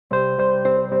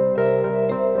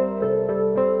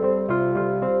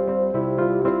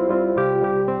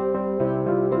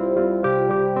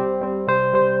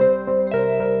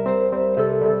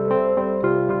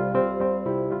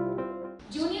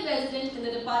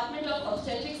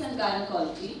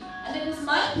Gynecology, and it is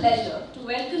my pleasure to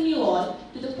welcome you all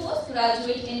to the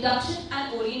postgraduate induction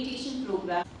and orientation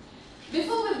program.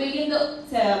 Before we begin the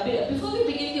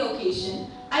occasion,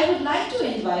 I would like to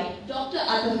invite Dr.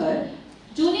 Abbakka,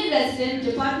 Junior Resident,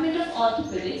 Department of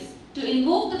Orthopedics, to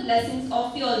invoke the blessings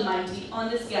of the Almighty on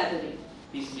this gathering.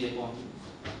 Peace be upon you.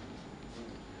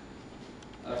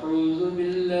 أعوذ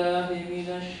بالله من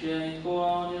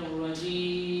الشيطان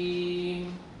الرجيم.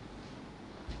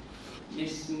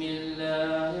 بسم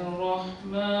الله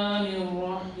الرحمن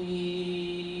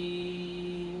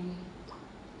الرحيم.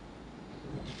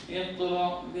 اقرأ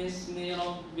باسم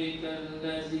ربك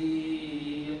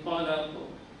الذي خلق.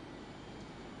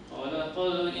 خلق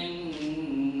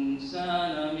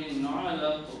الإنسان من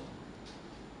علق.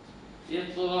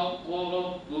 اقرأ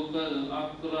وربك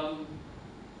الأكرم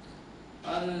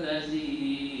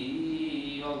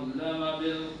الذي علم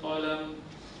بالقلم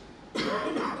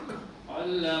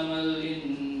علم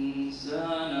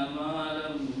الإنسان ما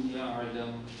لم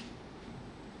يعلم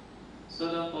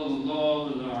صدق الله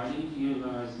العلي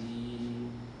العظيم.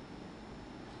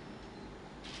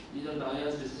 These are the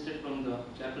ayahs recited from the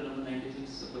chapter number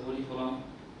 96 of the Holy Quran,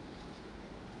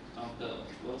 of the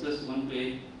verses 1 to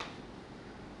 8.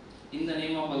 In the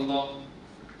name of Allah,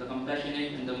 the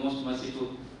compassionate and the most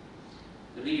merciful.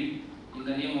 Read in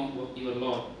the name of your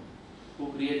Lord,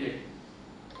 who created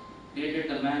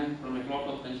the man from a clot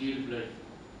of congealed blood.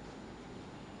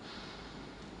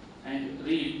 And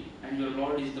read, and your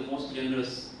Lord is the most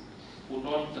generous, who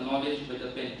taught the knowledge by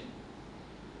the pen,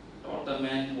 taught the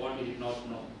man what he did not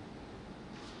know.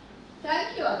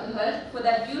 Thank you, Abbakka, for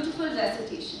that beautiful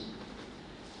recitation.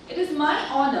 It is my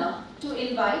honor to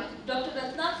invite Dr.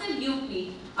 Natekal UP,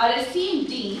 our esteemed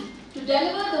Dean, to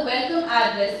deliver the welcome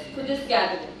address for this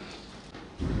gathering.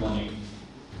 Good morning,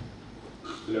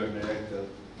 beloved Director,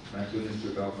 Kanachur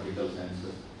Institute of Medical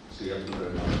Sciences, Sri Abdul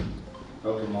Rahman,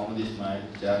 Dr. Mohammed Ismail,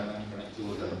 Chairman,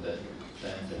 Kanachur Health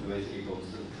Science Advisory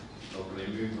Council, Dr.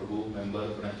 M.V. Prabhu, Member,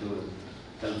 Kanachur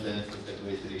Health Sciences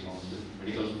Advisory Council,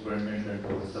 Medical Superintendent and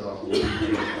Professor of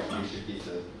Obstetrics,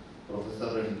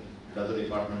 Professor in other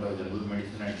Department of General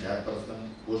Medicine and Chairperson,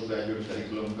 Postgraduate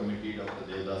Curriculum Committee, Dr.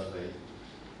 Devdas Rai,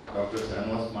 Dr.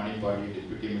 Shanwas Manipadi,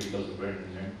 Deputy Medical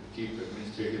Superintendent, Chief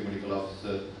Administrative Medical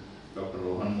Officer, Dr.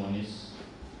 Rohan Monish,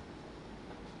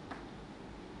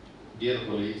 dear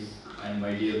colleagues and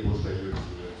my dear postgraduate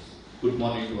students, good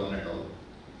morning to one and all.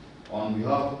 On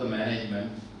behalf of the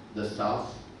management, the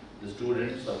staff, the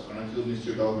students of Kanachur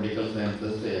Institute of Medical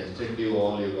Sciences, I extend you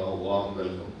all a warm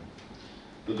welcome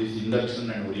to this induction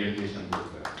and orientation program.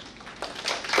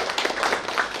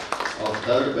 Our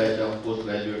third batch of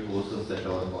postgraduate courses at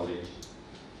our college.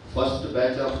 First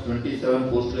batch of 27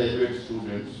 postgraduate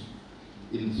students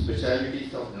in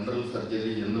specialties of general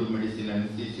surgery, general medicine,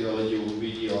 anesthesiology,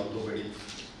 OPG, orthopedics,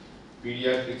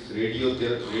 pediatrics,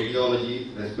 radiology,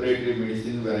 respiratory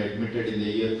medicine were admitted in the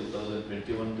year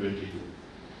 2021-22.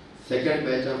 Second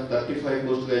batch of 35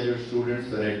 postgraduate students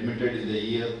were admitted in the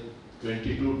year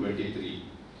 22-23.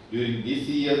 During this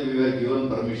year, we were given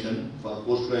permission for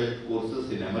postgraduate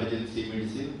courses in emergency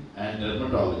medicine and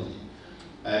dermatology.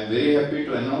 I am very happy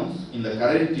to announce in the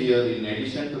current year, in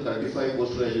addition to 35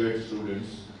 postgraduate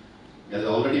students, as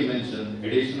already mentioned,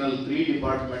 additional 3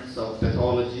 departments of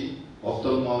pathology,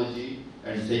 ophthalmology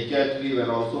and psychiatry were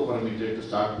also permitted to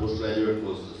start postgraduate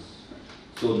courses.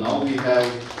 So now we have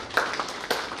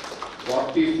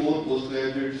 44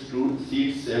 postgraduate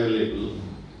seats available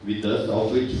with us,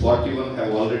 of which 41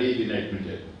 have already been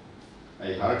admitted.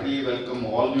 I heartily welcome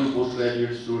all new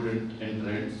postgraduate student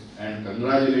entrants and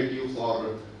congratulate you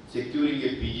for securing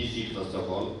a PG seat first of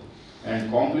all, and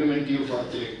compliment you for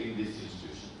selecting this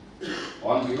institution.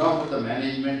 On behalf of the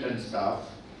management and staff,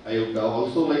 I would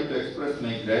also like to express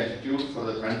my gratitude for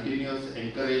the continuous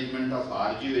encouragement of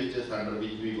RGHS under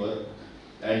which we work,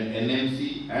 and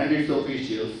NMC and its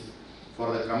officials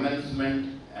for the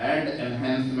commencement and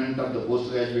enhancement of the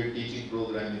postgraduate teaching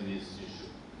program in the institution.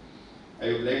 I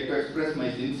would like to express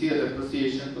my sincere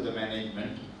appreciation to the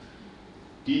management,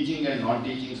 teaching and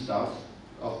non-teaching staff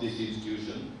of this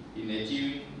institution in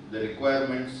achieving the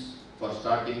requirements for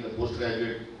starting the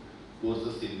postgraduate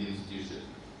courses in the institution.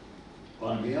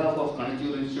 On behalf of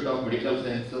Kanachur Institute of Medical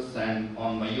Sciences and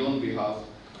on my own behalf,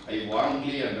 I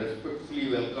warmly and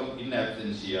respectfully welcome in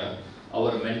absentia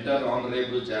our mentor,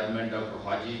 Honorable Chairman Dr.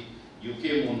 Haji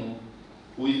UK Monu,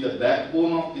 who is the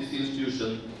backbone of this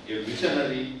institution, a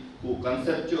visionary who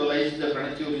conceptualized the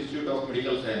Kanachur Institute of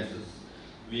Medical Sciences.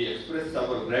 We express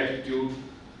our gratitude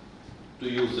to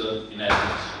you, sir, in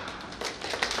absentia.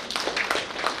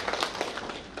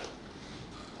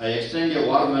 I extend a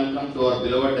warm welcome to our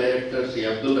beloved Director, Sri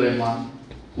Abdul Rahman,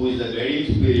 who is a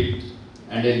guiding spirit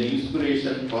and an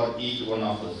inspiration for each one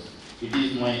of us. It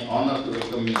is my honor to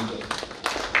welcome you, sir.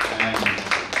 And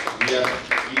we are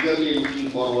eagerly looking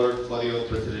forward for your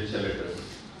presidential address.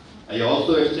 I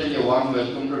also extend a warm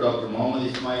welcome to Dr.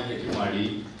 Mohammad Ismail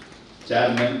Hekimadi,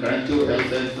 Chairman, Kanachur Health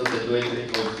Sciences Advisory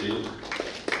Council,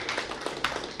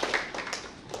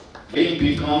 main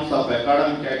beacons of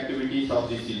academic activities of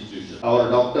this institution. Our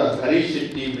Dr. Harish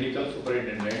Shetty, Medical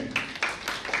Superintendent,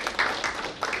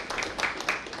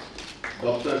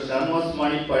 Dr. Shanwas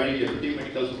Manikpadi, Deputy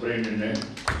Medical Superintendent,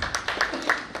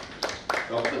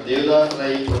 Dr. Devdas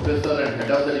Rai, Professor and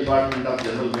Head of the Department of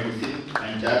General Medicine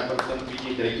and Chairperson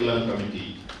PG Curriculum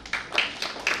Committee.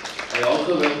 I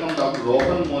also welcome Dr.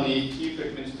 Rohan Moni, Chief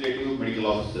Administrative Medical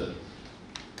Officer.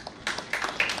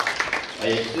 I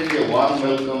extend a warm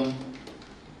welcome.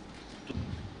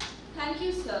 Thank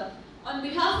you, sir. On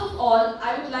behalf of all,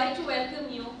 I would like to welcome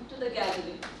you to the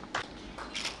gathering.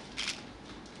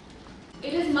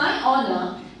 It is my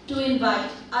honor to invite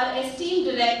our esteemed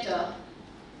director,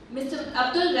 Mr.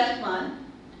 Abdul Rahman,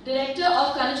 Director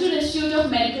of Kanachur Institute of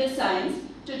Medical Science,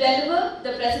 to deliver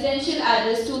the presidential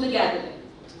address to the gathering.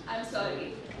 I'm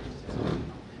sorry.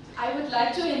 I would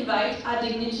like to invite our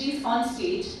dignitaries on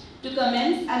stage to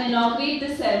commence and inaugurate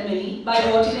the ceremony by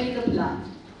watering the plant.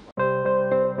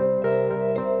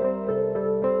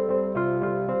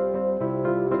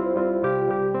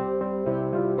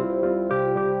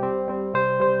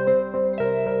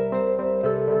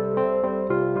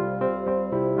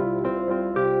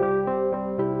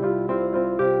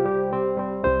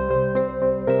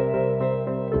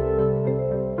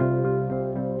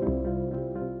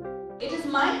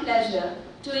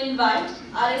 To invite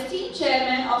our esteemed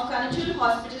Chairman of Kanachur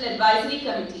Hospital Advisory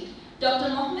Committee, Dr.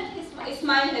 Mohammad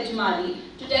Ismail Hekimadi,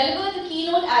 to deliver the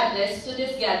keynote address to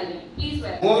this gathering. Please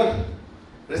welcome. More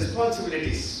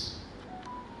responsibilities.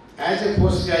 As a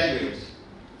postgraduate,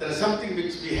 there is something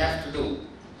which we have to do.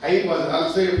 I was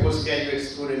also a postgraduate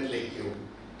student like you.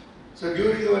 So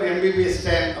during our MBBS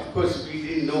time, of course, we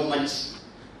didn't know much.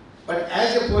 But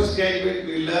as a postgraduate,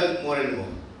 we learn more and more.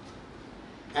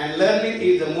 And learning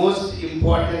is the most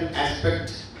important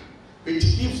aspect which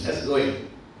keeps us going.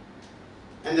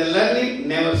 And the learning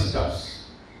never stops.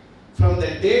 From the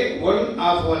day one of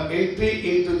our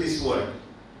entry into this world,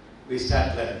 we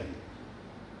start learning.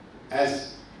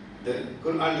 As the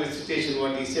Quran recitation,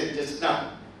 what he said just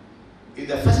now, is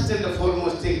the first and the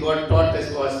foremost thing God taught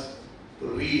us was to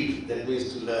read, that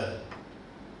means to learn.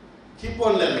 Keep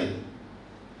on learning.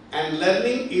 And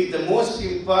learning is the most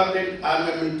important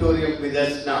armamentarium with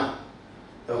us now.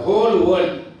 The whole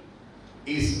world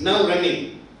is now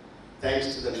running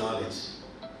thanks to the knowledge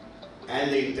and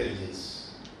the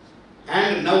intelligence.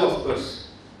 And now, of course,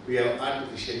 we have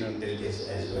artificial intelligence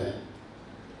as well.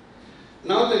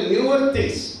 Now the newer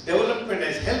things, development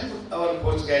has helped our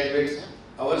postgraduates,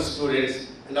 our students,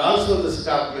 and also the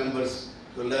staff members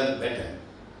to learn better.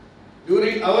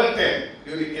 During our time,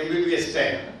 during MBBS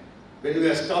time, when we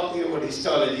were talking about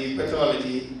histology,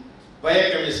 pathology,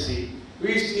 biochemistry,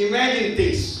 we used to imagine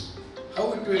things,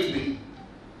 how it will be.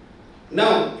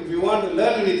 Now, if you want to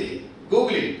learn anything,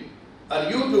 Google it or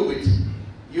YouTube it,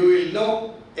 you will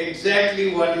know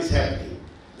exactly what is happening.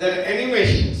 There are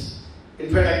animations.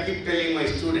 In fact, I keep telling my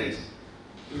students,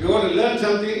 if you want to learn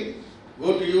something,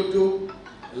 go to YouTube,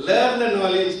 learn the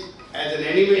knowledge as an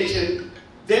animation,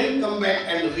 then come back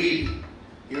and read.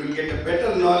 You will get a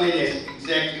better knowledge as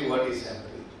exactly what is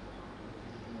happening.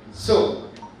 So,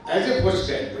 as a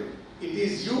postgraduate, it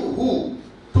is you who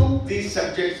took these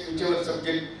subjects, whichever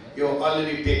subject you have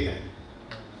already taken.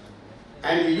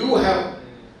 And you have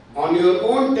on your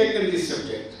own taken this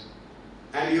subject,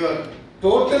 and you are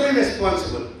totally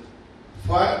responsible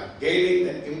for gaining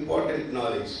the important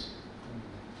knowledge.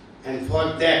 And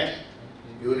for that,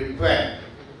 you require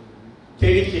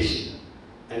dedication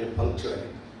and punctuality.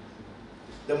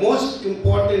 The most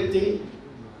important thing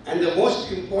and the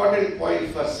most important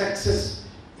point for success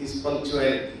is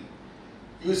punctuality.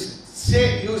 You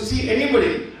see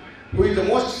anybody who is the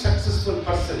most successful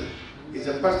person is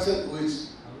a person who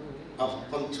is of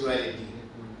punctuality,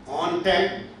 on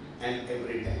time and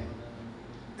every time.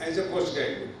 As a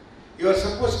postgraduate, you are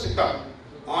supposed to come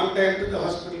on time to the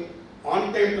hospital,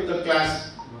 on time to the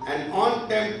class, and on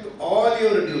time to all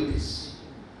your duties.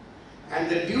 And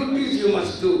the duties you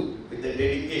must do with the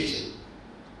dedication,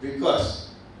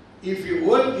 because if you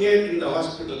work here in the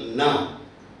hospital now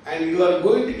and you are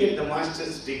going to get the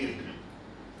master's degree,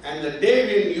 and the day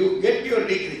when you get your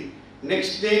degree,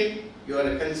 next day you are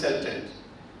a consultant,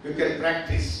 you can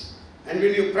practice. And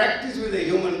when you practice with a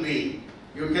human being,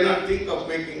 you cannot think of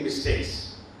making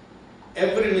mistakes.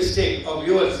 Every mistake of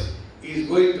yours is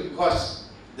going to cost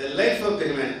the life of the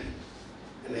humanity.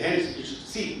 And hence you should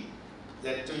see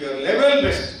that to your level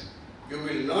best, you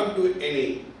will not do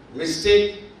any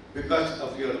mistake because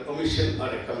of your omission or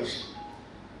a commission.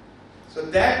 So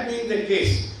that being the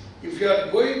case, if you are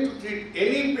going to treat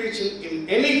any patient in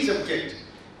any subject,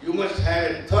 you must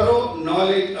have a thorough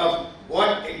knowledge of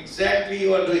what exactly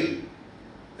you are doing.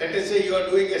 Let us say you are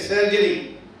doing a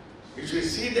surgery. You should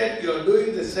see that you are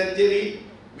doing the surgery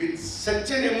with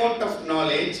such an amount of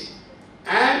knowledge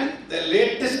and the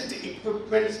latest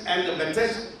equipments and the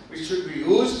methods which should be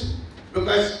used,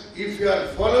 because if you are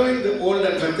following the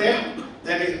older method,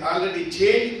 that is already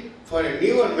changed for a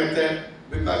newer method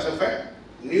because of a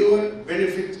newer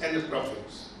benefits and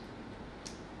profits.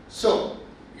 So,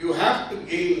 you have to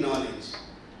gain knowledge.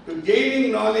 To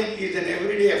gaining knowledge is an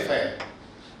everyday affair.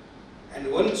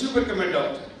 And once you become a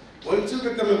doctor, once you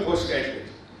become a postgraduate,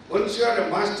 once you are a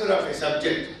master of a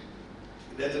subject,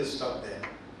 it doesn't stop there.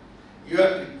 You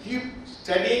have to keep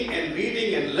studying and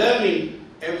reading and learning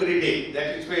every day.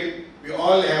 That is why we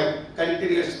all have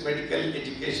continuous medical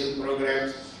education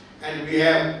programs, and we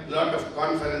have a lot of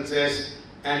conferences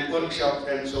and workshops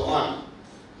and so on.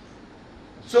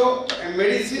 So, a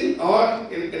medicine or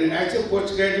as a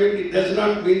postgraduate, it does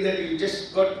not mean that you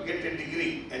just got to get a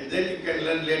degree and then you can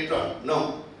learn later on.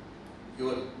 No.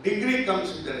 Your degree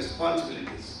comes with the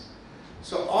responsibilities.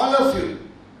 So, all of you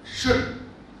should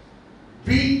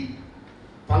be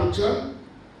punctual,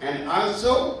 and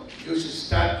also you should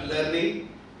start learning,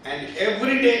 and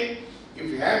every day if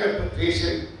you have a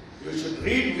patient, you should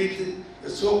read with the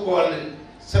so-called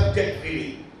subject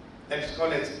reading. That is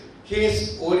called as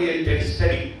case-oriented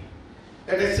study.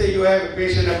 Let us say you have a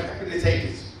patient of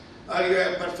appendicitis or you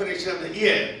have perforation of the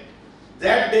ear.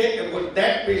 That day about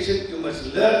that patient you must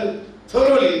learn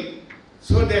thoroughly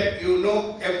so that you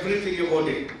know everything about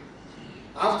it.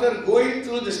 After going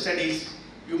through the studies,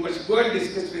 you must go and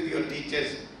discuss with your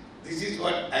teachers. This is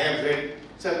what I have read.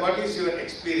 Sir, what is your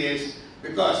experience?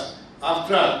 Because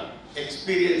after all,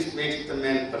 experience makes the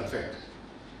man perfect.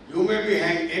 You may be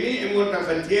having any amount of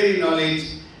a theory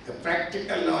knowledge, the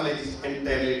practical knowledge is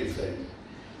entirely different.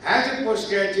 As a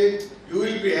postgraduate, you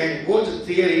will be having both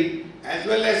theory as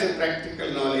well as a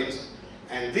practical knowledge.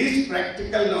 And this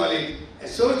practical knowledge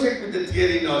associated with the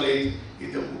theory knowledge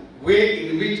is the way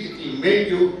in which it will make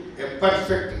you a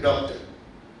perfect doctor.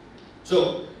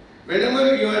 So,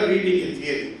 whenever you are reading a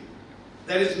theory,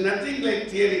 there is nothing like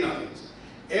theory knowledge.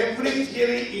 Every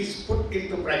theory is put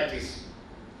into practice.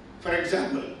 For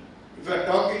example, if you are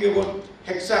talking about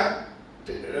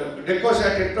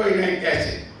docosahexatetroinic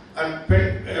acid or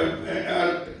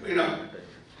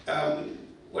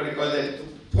what do you call that,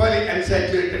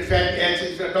 polyunsaturated fatty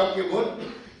acids you are talking about,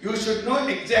 you should know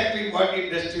exactly what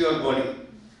it does to your body.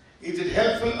 Is it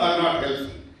helpful or not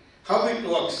helpful? How it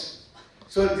works.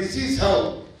 So this is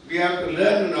how we have to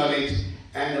learn the knowledge,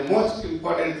 and the most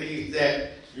important thing is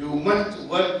that you must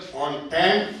work on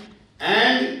time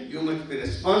and you must be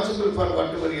responsible for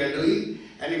whatever you are doing.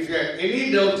 And if you have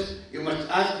any doubts, you must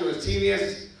ask your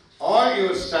seniors or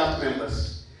your staff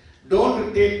members.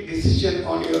 Don't take decision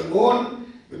on your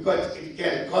own because it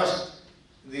can cause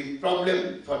the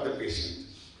problem for the patient.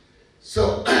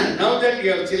 So now that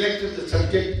you have selected the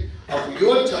subject of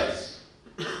your choice,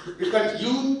 because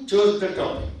you chose the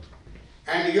topic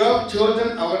and you have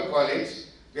chosen our college,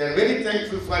 we are very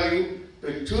thankful for you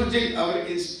to choosing our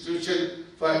institution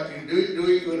for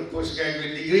doing your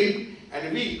postgraduate degree,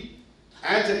 and we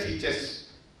as the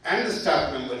teachers and the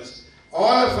staff members,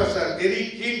 all of us are very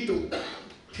keen to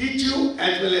teach you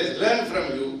as well as learn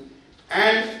from you,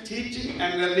 and teaching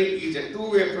and learning is a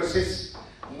two-way process.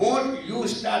 More you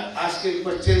start asking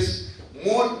questions,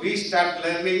 more we start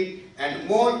learning, and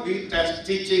more we start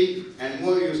teaching, and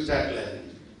more you start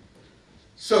learning.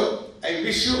 So, I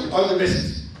wish you all the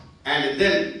best, and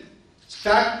then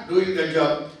start doing the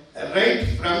job right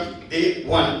from day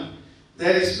one.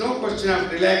 There is no question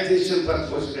of relaxation for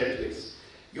postgraduates.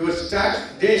 Your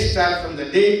day starts from the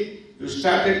day you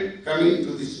started coming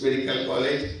to this medical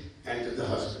college and to the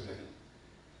hospital.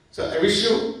 So I wish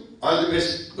you all the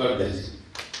best. God bless you.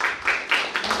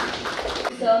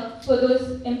 Sir, for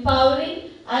those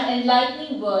empowering and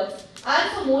enlightening words,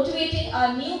 and for motivating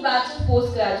our new batch of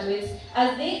postgraduates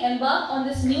as they embark on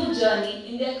this new journey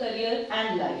in their career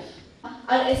and life.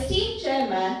 Our esteemed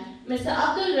chairman, Mr.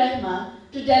 Abdul Rahman,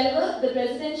 to deliver the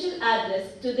presidential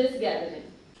address to this gathering.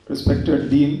 Respected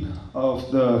Dean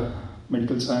of the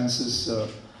Medical Sciences,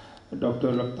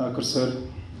 Dr. Natekal sir,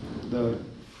 the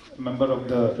member of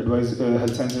the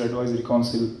Health Sciences Advisory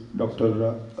Council,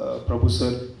 Dr. Prabhu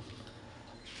sir,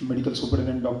 Medical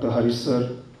Superintendent Dr. Harish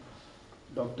sir,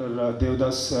 Dr.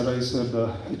 Devdas Rai sir, the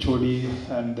HOD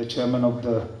and the chairman of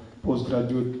the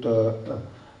postgraduate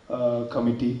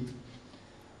committee,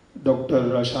 Dr.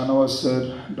 Shanawaz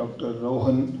sir, Dr.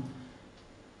 Rohan,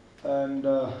 and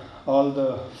all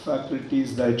the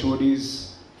faculties, the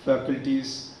HODs,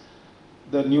 faculties,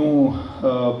 the new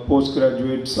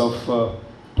postgraduates of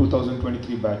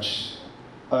 2023 batch.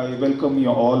 I welcome you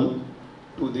all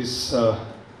to this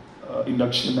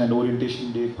Induction and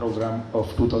Orientation Day program of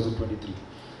 2023.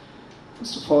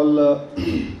 First of all,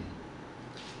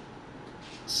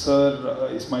 Sir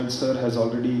Ismail sir has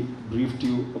already briefed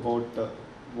you about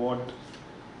what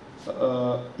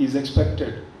is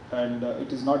expected, and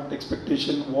it is not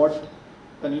expectation, what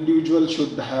an individual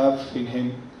should have in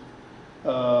him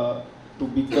to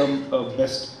become a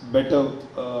better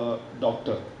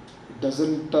doctor. It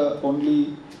doesn't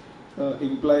only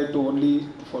imply to only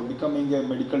for becoming a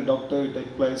medical doctor, it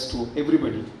applies to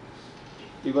everybody.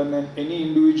 Even any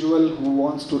individual who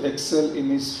wants to excel in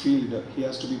his field, he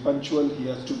has to be punctual, he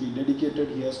has to be dedicated,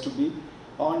 he has to be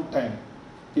on time.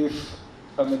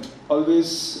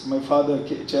 Always my father,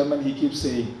 chairman, he keeps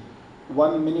saying,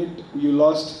 1 minute you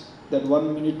lost, that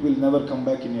 1 minute will never come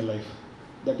back in your life.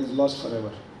 That is lost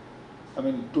forever.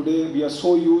 Today we are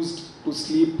so used to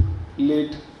sleep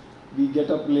late, we get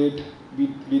up late,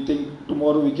 we think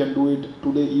tomorrow we can do it,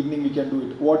 today evening we can do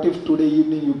it. What if today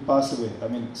evening you pass away?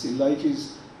 See, life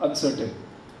is uncertain.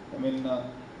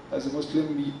 As a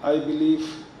Muslim, I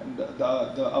believe, and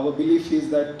our belief is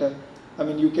that,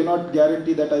 you cannot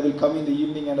guarantee that I will come in the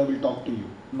evening and I will talk to you.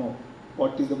 No.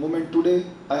 What is the moment today,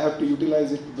 I have to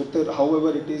utilize it,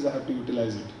 however it is, I have to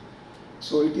utilize it.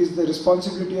 So it is the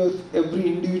responsibility of every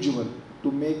individual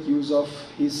to make use of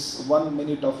his 1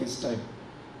 minute of his time,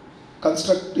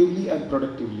 constructively and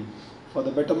productively, for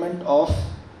the betterment of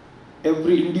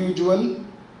every individual,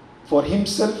 for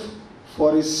himself,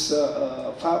 for his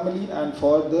family, and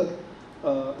for the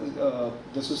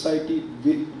society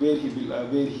where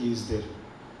he is there.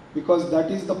 Because that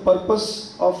is the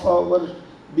purpose of our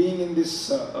being in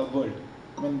this world.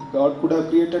 God could have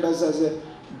created us as a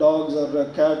dogs or a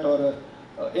cat or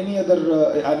any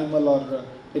other animal or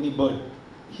any bird.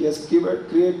 He has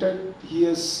created, he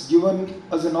has given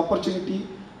us an opportunity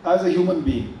as a human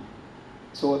being.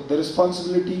 So the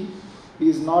responsibility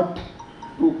is not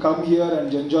to come here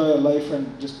and enjoy our life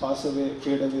and just pass away,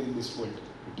 fade away in this world.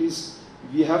 It is,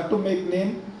 we have to make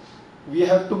name, we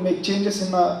have to make changes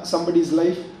in somebody's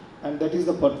life, and that is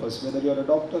the purpose. Whether you are a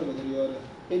doctor, whether you are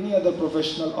any other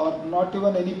professional, or not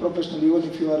even any professional, even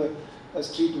if you are a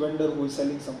street vendor who is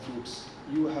selling some fruits,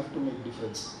 you have to make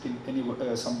difference in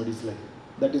somebody's life.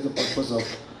 That is the purpose of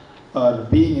our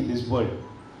being in this world.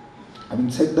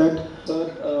 Having said that,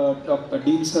 Dr.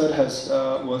 Dean sir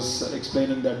was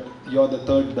explaining that you are the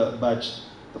third batch.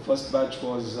 The first batch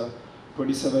was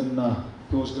 27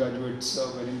 postgraduates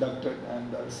were inducted,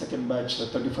 and the second batch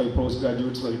 35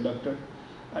 postgraduates were inducted.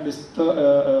 And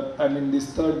in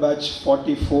this third batch,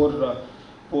 44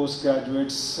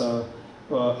 postgraduates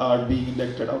are being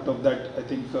inducted. Out of that, I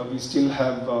think we still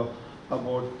have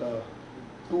about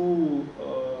 2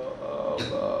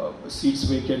 seats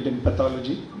vacant in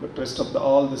pathology, but rest of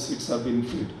all the seats have been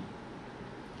filled.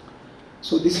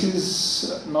 So this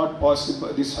is not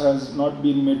possible. This has not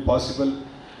been made possible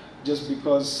just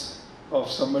because of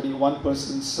one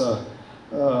person's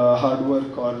hard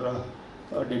work or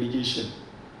dedication.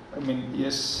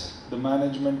 Yes, the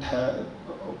management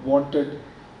wanted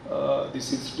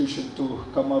this institution to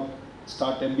come up,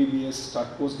 start MBBS,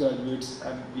 start postgraduates,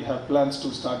 and we have plans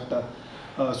to start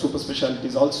super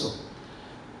specialties also.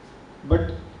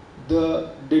 But the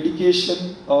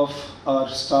dedication of our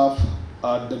staff,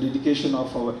 the dedication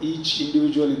of each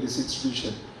individual in this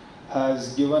institution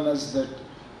has given us that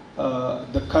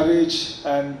the courage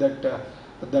and that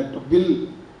will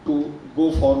to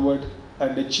go forward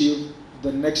and achieve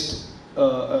the next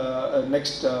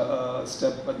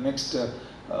step, next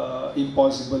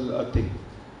impossible thing.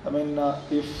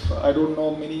 If I don't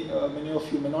know, many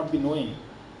of you may not be knowing.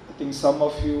 I think some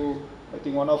of you, I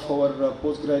think one of our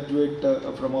postgraduate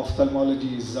from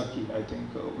ophthalmology is Zaki. I think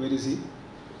where is he?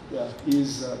 Yeah, he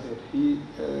is there. He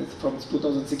is from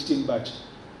 2016 batch.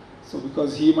 So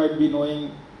because he might be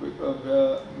knowing,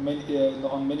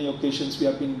 on many occasions we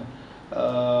have been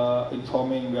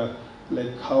informing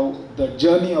like how the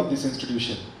journey of this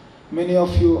institution. Many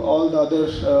of you, all the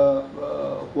others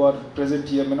who are present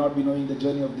here may not be knowing the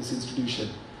journey of this institution,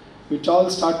 which all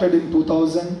started in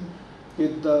 2000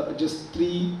 with just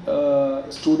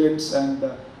 5 students and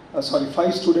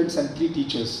 3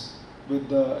 teachers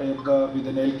with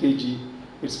an LKG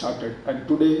it started. And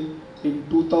today in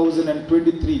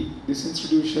 2023, this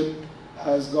institution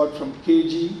has got from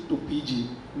KG to PG,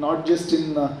 not just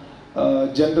in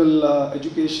general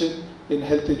education, in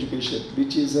health education,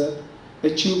 which is a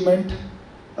achievement,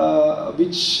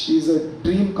 which is a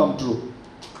dream come true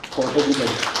for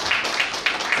everybody.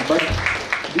 But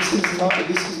this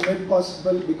is made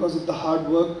possible because of the hard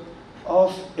work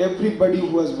of everybody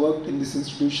who has worked in this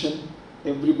institution,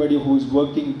 everybody who is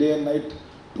working day and night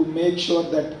to make sure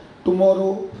that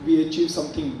tomorrow we achieve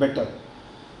something better.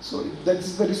 So that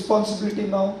is the responsibility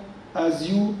now as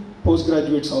you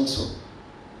postgraduates also.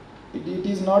 It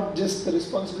is not just the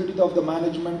responsibility of the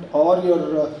management or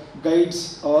your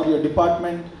guides or your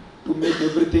department to make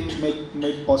everything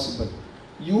made possible.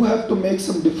 You have to make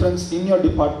some difference in your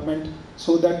department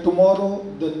so that tomorrow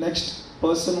the next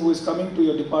person who is coming to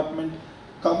your department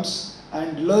comes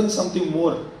and learns something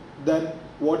more than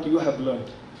what you have learned.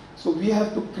 So we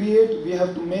have to create, we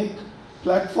have to make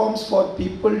platforms for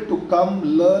people to come,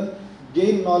 learn,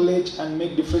 gain knowledge and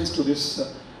make difference to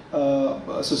this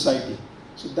society.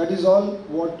 So that is all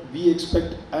what we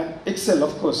expect, and excel,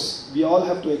 of course. We all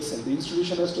have to excel. The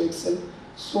institution has to excel,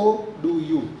 so do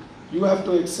you. You have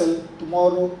to excel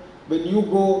tomorrow. When you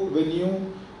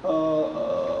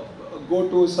go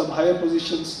to some higher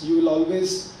positions, you will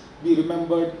always be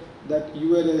remembered that you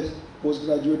were a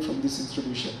postgraduate from this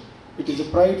institution. It is a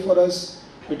pride for us.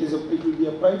 It will be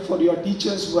a pride for your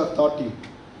teachers who have taught you.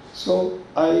 So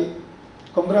I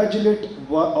congratulate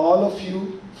all of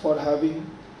you for having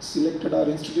selected our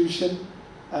institution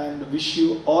and wish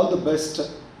you all the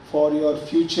best for your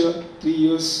future 3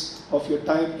 years of your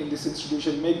time in this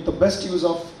institution. Make the best use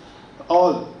of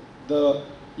all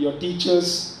your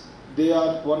teachers. They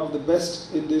are one of the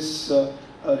best in this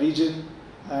region,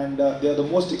 and they are the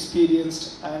most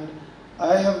experienced. And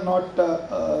I have not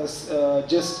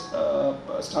just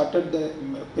started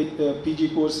the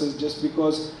PG courses just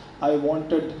because I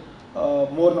wanted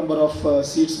more number of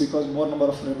seats, because more number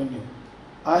of revenue.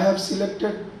 I have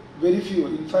selected very few.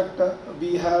 In fact,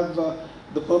 we have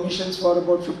the permissions for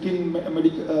about 15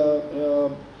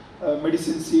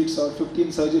 medicine seats or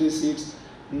 15 surgery seats,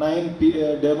 9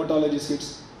 dermatology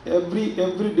seats.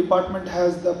 Every department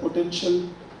has the potential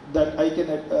that I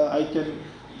can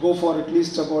go for at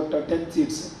least about 10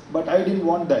 seats. But I didn't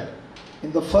want that.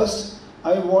 In the first,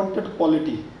 I wanted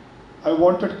quality. I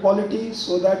wanted quality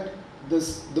so that the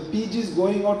PGs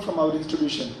going out from our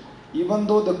institution, even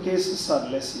though the cases are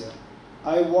less here,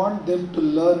 I want them to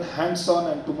learn hands-on,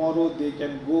 and tomorrow they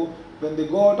can go, when they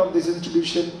go out of this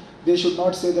institution, they should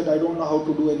not say that I don't know how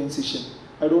to do an incision,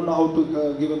 I don't know how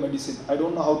to give a medicine, I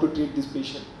don't know how to treat this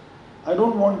patient. I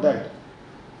don't want that.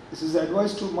 This is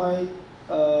advice to my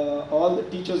all the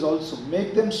teachers also.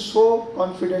 Make them so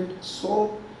confident,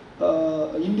 so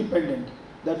independent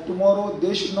that tomorrow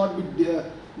they should not be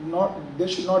they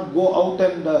should not go out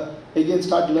and again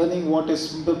start learning what a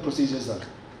simple procedures are.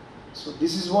 So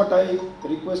this is what I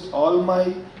request all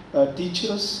my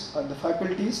teachers and the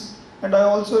faculties, and I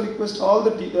also request all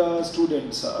the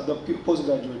students, the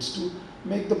postgraduates, to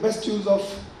make the best use of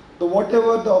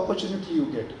whatever the opportunity you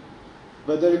get.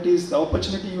 Whether it is the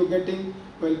opportunity you're getting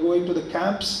while going to the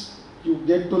camps, you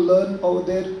get to learn over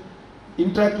there,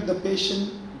 interact with the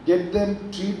patient, get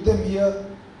them, treat them here,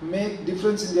 make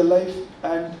difference in their life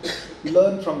and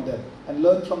learn from them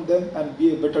and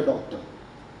be a better doctor.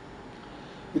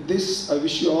 With this, I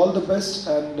wish you all the best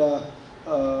and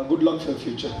good luck for your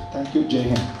future. Thank you.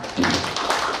 Jai Hind.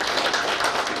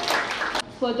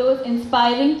 For those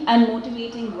inspiring and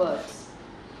motivating words,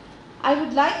 I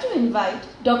would like to invite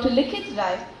Dr. Likhit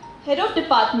Rai, Head of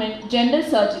Department General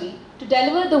Surgery, to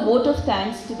deliver the vote of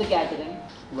thanks to the gathering.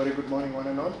 Very good morning, one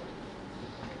and all.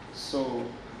 So,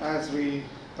 as we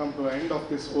come to the end of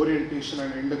this orientation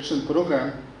and induction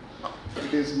program,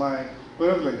 it is my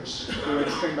privilege to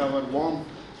extend our warm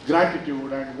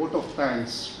gratitude and vote of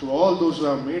thanks to all those who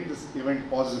have made this event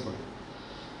possible.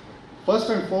 First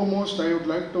and foremost, I would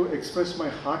like to express my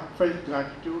heartfelt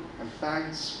gratitude and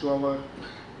thanks to our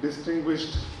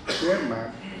distinguished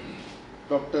chairman,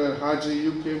 Dr. Haji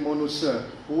UK Monu sir,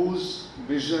 whose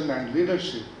vision and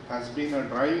leadership has been a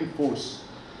driving force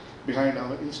behind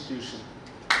our institution.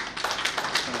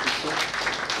 Thank you, sir.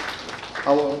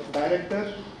 Our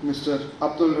director, Mr.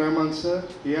 Abdul Rahman sir,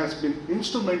 he has been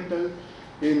instrumental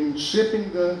in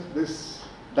shaping this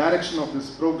direction of this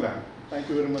program. Thank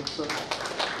you very much, sir.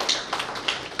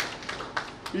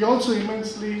 We also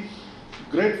immensely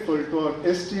grateful to our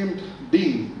esteemed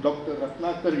Dean, Dr.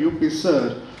 Ratnakar UP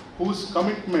sir, whose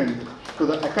commitment to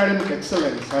the academic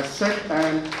excellence has set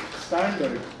an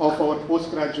standard of our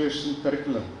post-graduation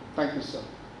curriculum. Thank you, sir.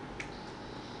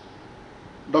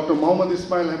 Dr. Mohammad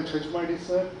Ismail Hajmadi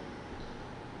sir,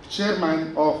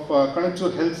 Chairman of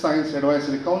Kanachur Health Science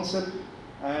Advisory Council,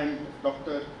 and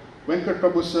Dr. Venkat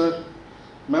Prabhu sir,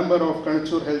 member of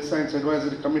Kanachur Health Science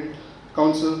Advisory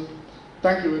Council.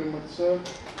 Thank you very much, sir.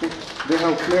 They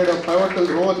have played a pivotal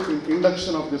role in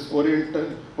induction of this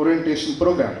orientation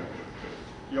program.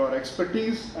 Your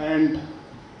expertise and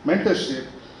mentorship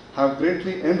have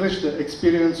greatly enriched the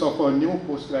experience of our new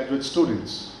postgraduate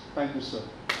students. Thank you, sir.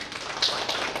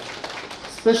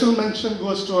 Special mention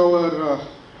goes to our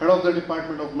Head of the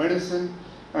Department of Medicine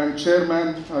and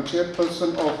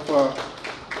Chairperson of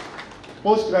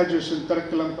Post-Graduation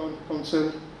Curriculum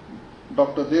Council,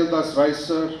 Dr. Devdas Rai,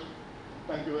 sir.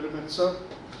 Thank you very much, sir.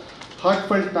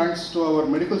 Heartfelt thanks to our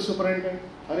Medical Superintendent,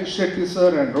 Harish Shetty,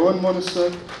 sir, and Rohan Monis,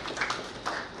 sir.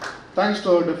 Thanks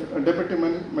to our Deputy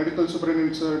Medical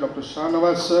Superintendent, sir, Dr.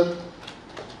 Shahnawaz, sir.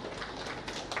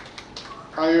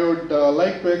 I would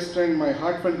like to extend my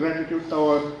heartfelt gratitude to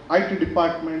our IT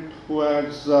department who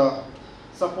has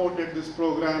supported this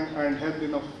program and helped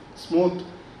in a smooth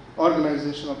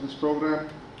organization of this program.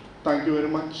 Thank you very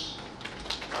much.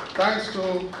 Thanks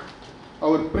to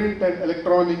our print and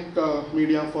electronic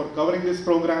media for covering this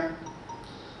program.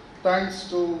 Thanks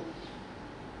to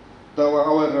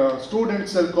our student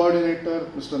cell coordinator,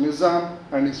 Mr. Nizam,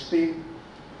 and his team,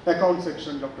 account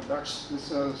section, Dr.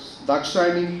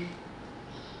 Dakshani,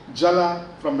 Jala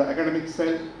from the academic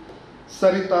cell,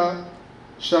 Sarita,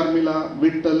 Sharmila,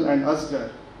 Vittal, and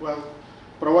Asgar, who have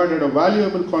provided a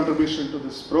valuable contribution to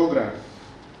this program.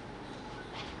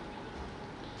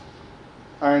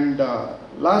 And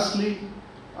lastly,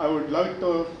 I would like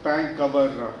to thank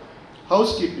our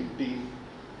housekeeping team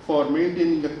for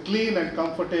maintaining a clean and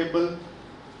comfortable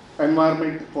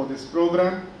environment for this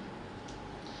program.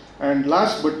 And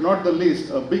last but not the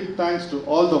least, a big thanks to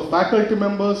all the faculty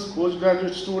members,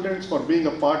 postgraduate students for being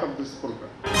a part of this program.